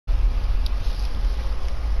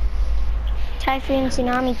Typhoon,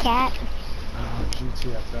 Tsunami, Cap.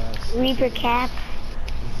 GTFS. Reaper, Cap.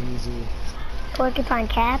 Easy. Porcupine,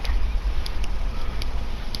 Cap.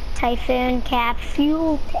 Typhoon, Cap.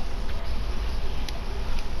 Fuel, Cap.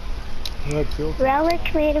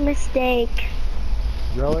 Relic made a mistake.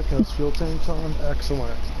 Relic has fuel tanks on?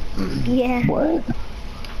 Excellent. Yeah. What?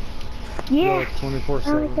 Yeah. Relic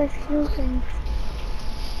 24/7. Relic has fuel tanks.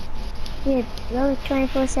 Yeah, Relic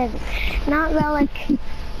 24/7. Not Relic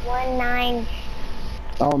 19.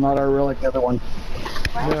 Oh, not our Relic, the other one.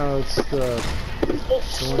 No, it's the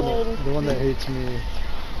one that hates me.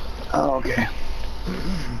 Oh, okay.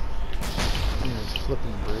 Yeah, it's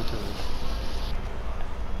flipping breakers.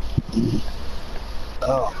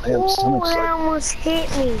 Oh, man, Oh, it almost hit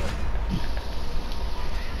me.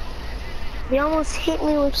 They almost hit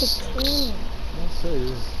me with the cannon. I'll say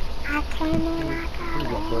he's I came in, I a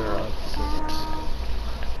got player it. out.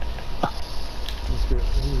 He's good.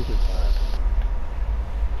 He's a good player.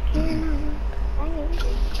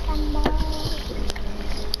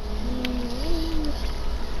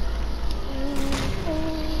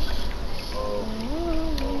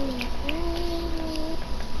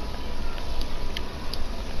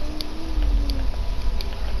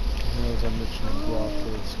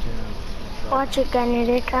 Watch it, Gunner,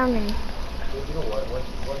 they're coming. You know what? Once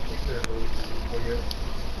you clear those people here.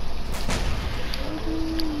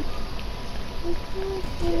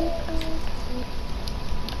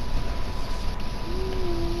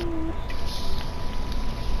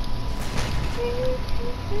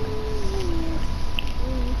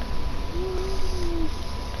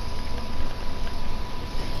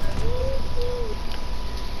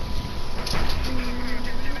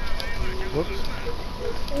 Whoops.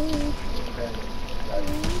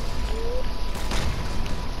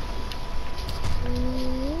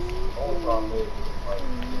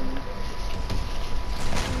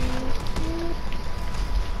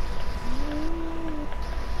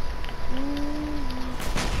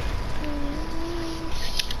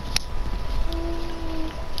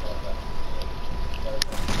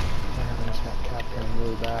 I just got Captain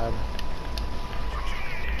really bad.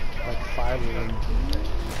 Like 5 of them.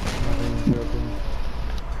 Not even joking.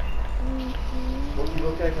 What you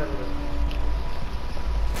look at, kind of.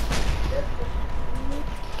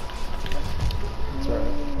 It's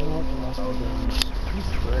alright. You know what? The last one down. You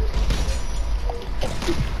frick.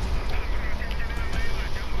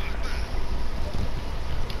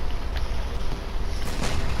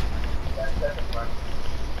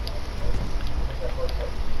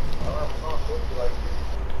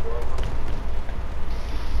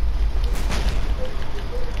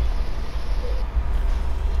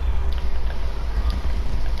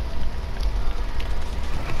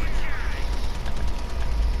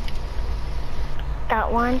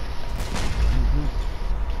 Got one.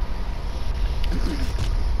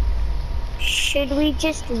 Should we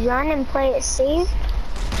just run and play it safe?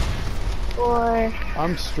 Or...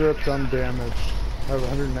 I'm stripped, I'm damaged. I have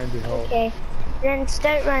 190 health. Okay. Then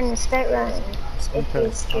start running, start running. Okay,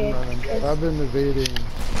 I'm running. I've been evading.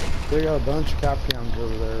 They got a bunch of cap cams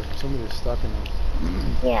over there. Somebody's stuck in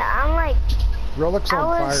them. Yeah, I'm like... Relic's on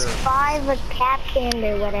I was fire. 5 a cap cam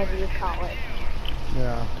or whatever you call it.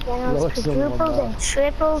 Yeah. Then I was Relic's on quadrupled and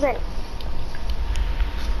tripled and...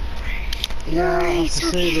 Yeah, I have It's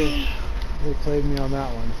to say they played me on that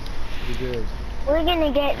one. They did. We're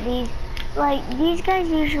gonna get these... Like, these guys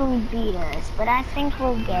usually beat us, but I think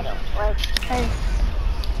we'll get them. Like, because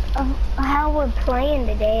of how we're playing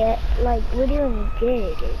today, like, we're doing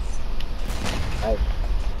good. It's, like...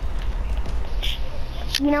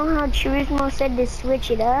 You know how Turismo said to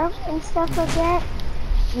switch it up and stuff like that?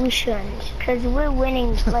 We shouldn't, because we're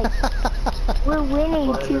winning, like, we're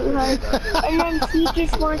winning too hard. And then he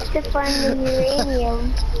just wants to find the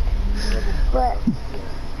uranium. But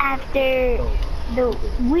after the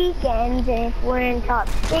weekend, if we're in top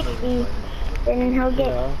 60, then he'll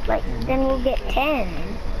get, like, then we'll get 10.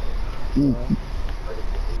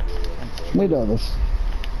 We know this.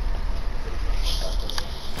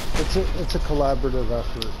 It's a collaborative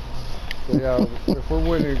effort. But yeah, if we're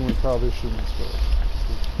winning, we probably shouldn't switch.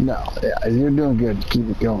 No, yeah, you're doing good. Keep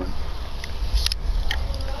it going.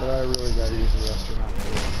 But I really gotta use the restaurant.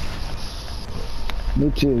 Me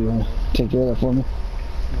too. You wanna take care of that for me?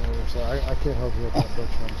 No, sorry, I can't help you with that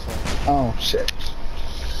butcher, I'm sorry. Oh, shit.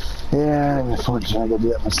 Yeah, I'm unfortunately, I gotta do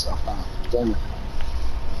that myself. Oh, damn it.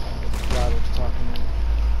 Glad it's talking to me.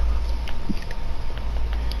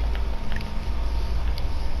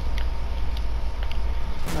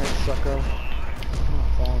 Nice, sucker. I'm not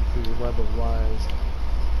falling through the web of lies.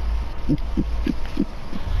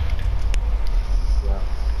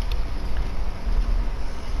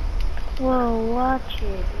 Whoa, watch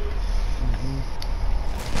it.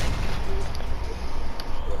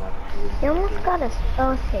 He almost got us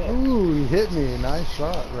both hit. Ooh, he hit me. Nice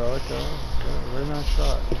shot, Relic. Very nice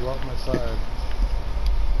shot. Go up my side.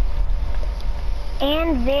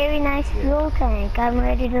 And very nice fuel tank. I'm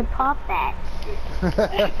ready to pop that.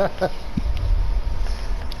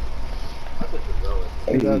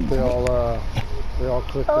 See that they all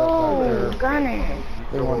clicked up back there. Oh, gunner.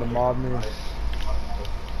 They wanted to mob me.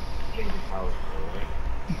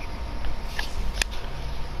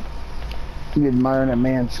 You admiring that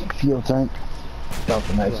man's fuel tank?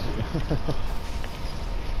 Something nice.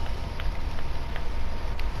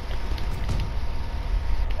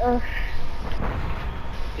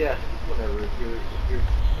 Yeah, whatever. If you're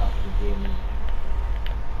stopping the game,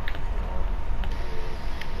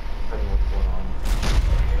 depending on what's going on.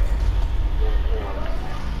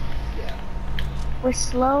 Yeah. We're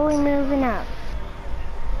slowly moving up.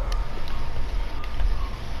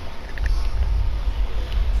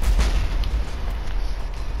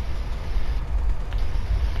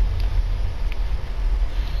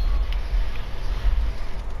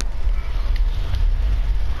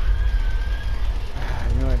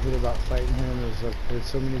 You know what I hate about fighting him is like there's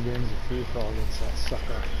so many games of free for all against that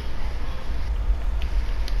sucker.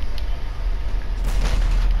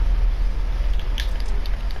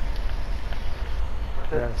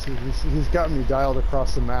 Yeah, see, he's got me dialed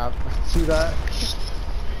across the map. See that?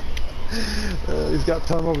 He's got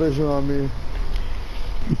tunnel vision on me.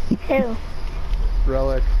 Who?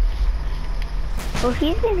 Relic. Well,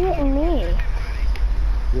 he's been hitting me.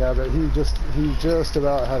 Yeah, but he just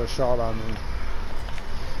about had a shot on me.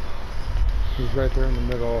 He's right there in the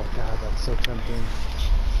middle. God, that's so tempting.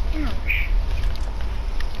 Ouch.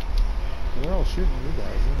 They're all shooting you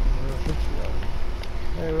guys. They're all shooting you guys.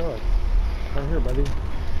 Hey, Relic. Right here, buddy.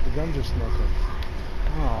 The guns are smoking.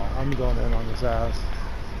 Oh, I'm going in on his ass.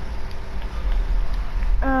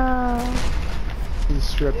 He's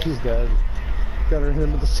stripped. He's dead. Got her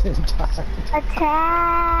him at the same time.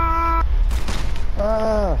 Attack!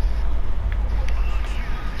 Ah!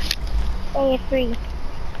 Hey, you're free.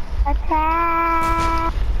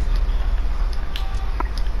 Attack!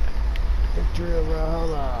 Victory of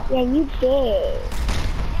Valhalla. Yeah, you did.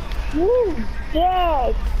 You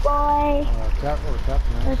did, boy. Cap or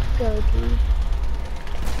Captain. Let's go, dude.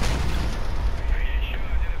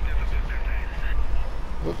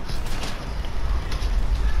 Whoops.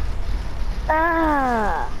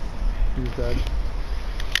 Ah! He's dead.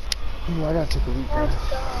 Ooh, I gotta take a leak, guys.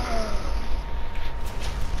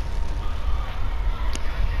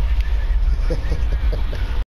 Let's go.